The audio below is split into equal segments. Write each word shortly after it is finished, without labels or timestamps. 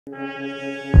It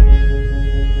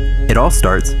all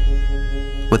starts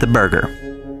with a burger.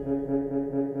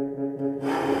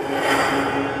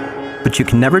 But you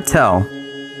can never tell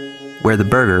where the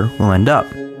burger will end up.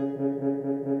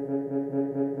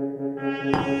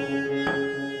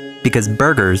 Because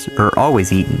burgers are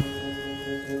always eaten,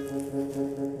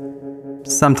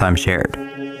 sometimes shared,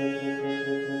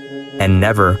 and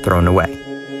never thrown away.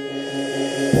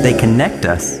 They connect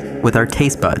us with our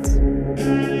taste buds.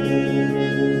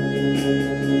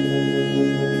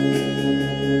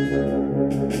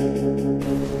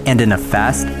 And in a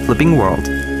fast-flipping world,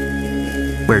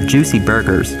 where juicy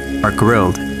burgers are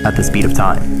grilled at the speed of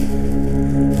time,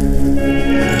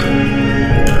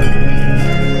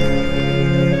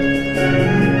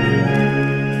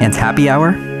 and happy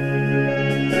hour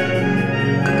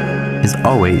is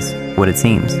always what it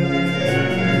seems.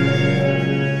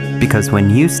 Because when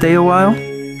you stay a while,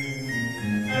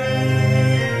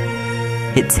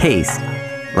 it tastes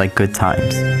like good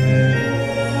times.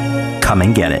 Come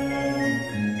and get it.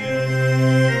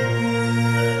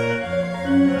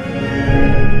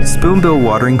 Spoonbill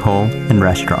Watering Hole and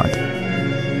Restaurant.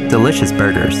 Delicious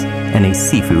burgers in a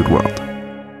seafood world.